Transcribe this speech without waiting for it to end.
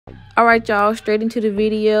All right, y'all, straight into the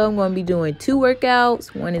video. I'm going to be doing 2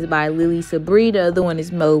 workouts. One is by Sabri, the other one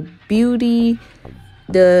is Mo Beauty.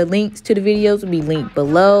 The links to the videos will be linked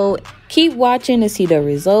below. Keep watching to see the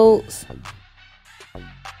results.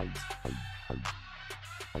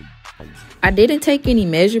 I didn't take any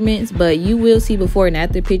measurements, but you will see before and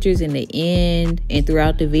after pictures in the end and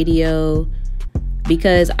throughout the video,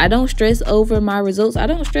 because I don't stress over my results. I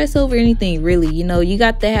don't stress over anything, really. You know, you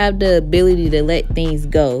got to have the ability to let things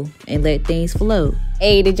go and let things flow.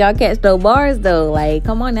 Hey, did y'all catch those bars though? Like,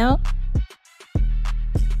 come on now.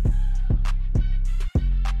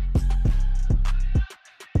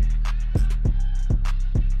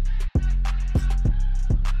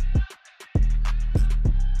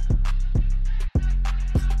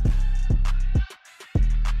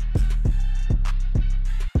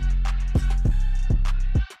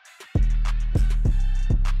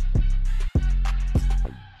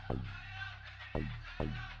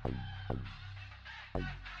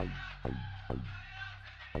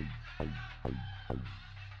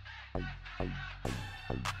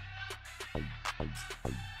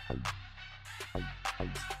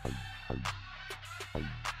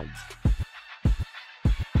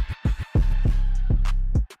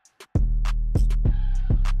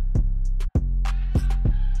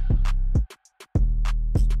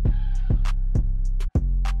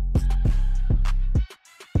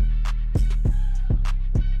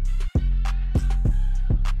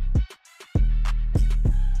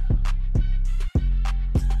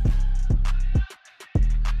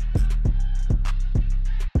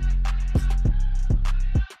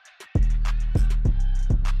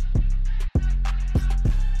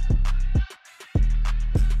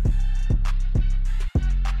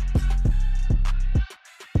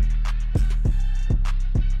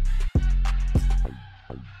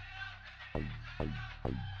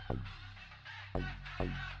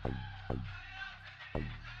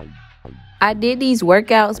 I did these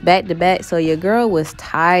workouts back to back, so your girl was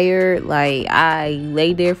tired. Like, I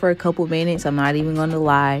laid there for a couple minutes, I'm not even gonna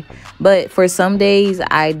lie. But for some days,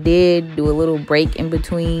 I did do a little break in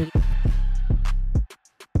between.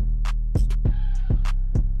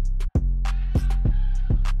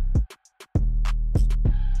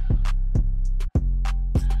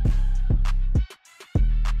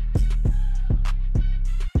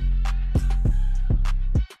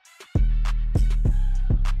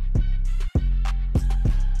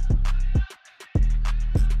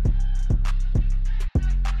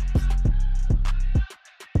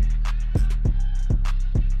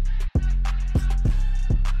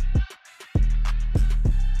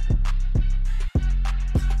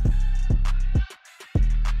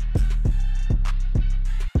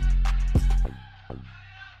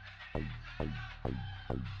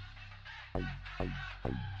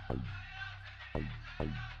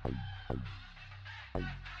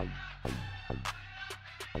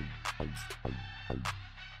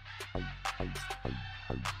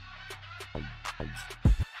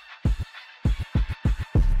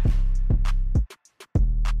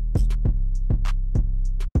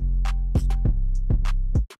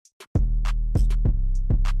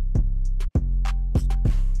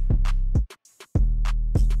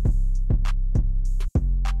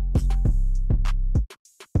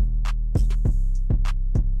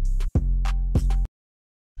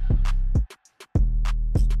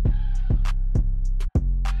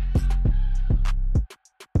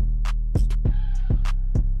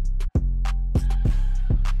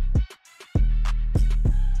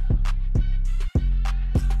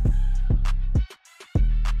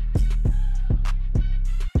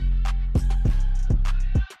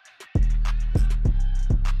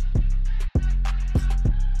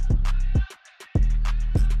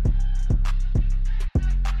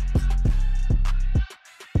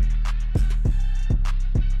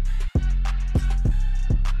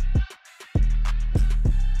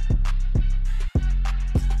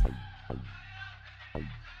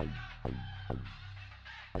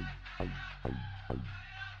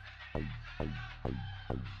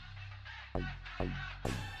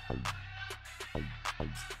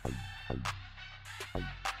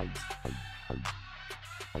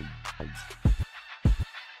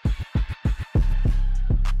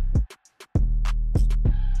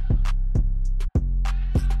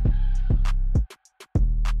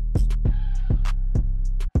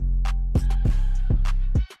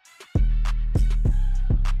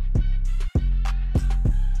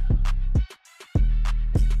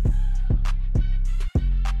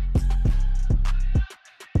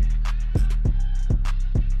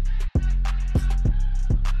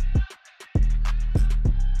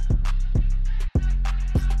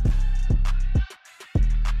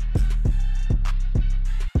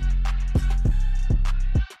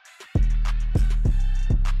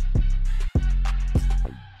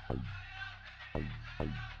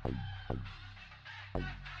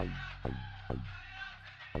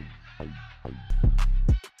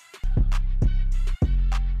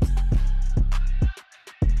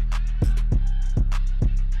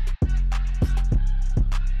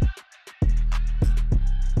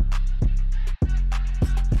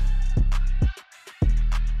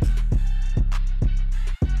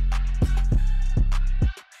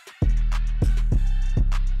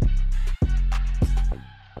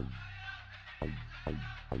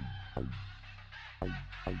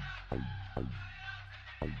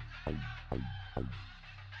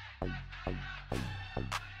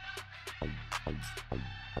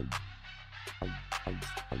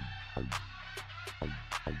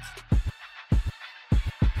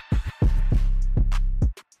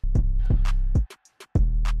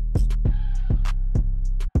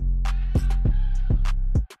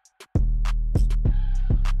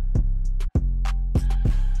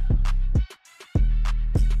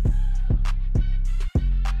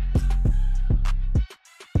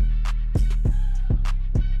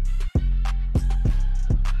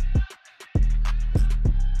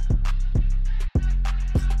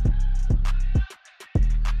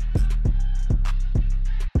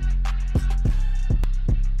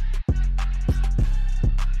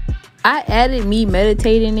 I added me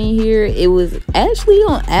meditating in here. It was actually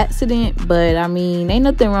on accident, but I mean, ain't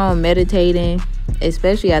nothing wrong with meditating,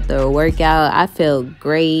 especially after a workout. I felt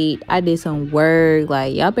great. I did some work.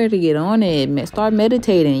 Like, y'all better get on it. Start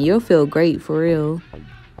meditating. You'll feel great for real.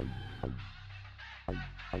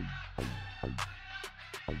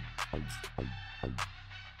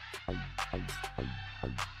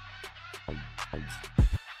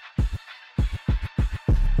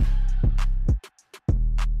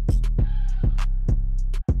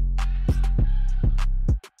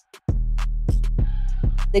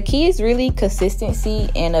 The key is really consistency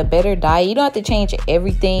and a better diet. You don't have to change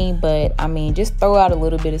everything, but I mean, just throw out a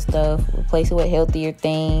little bit of stuff, replace it with healthier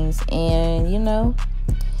things, and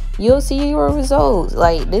you'll see your results.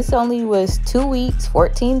 Like, this only was 2 weeks,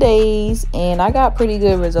 14 days, and I got pretty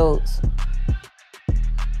good results.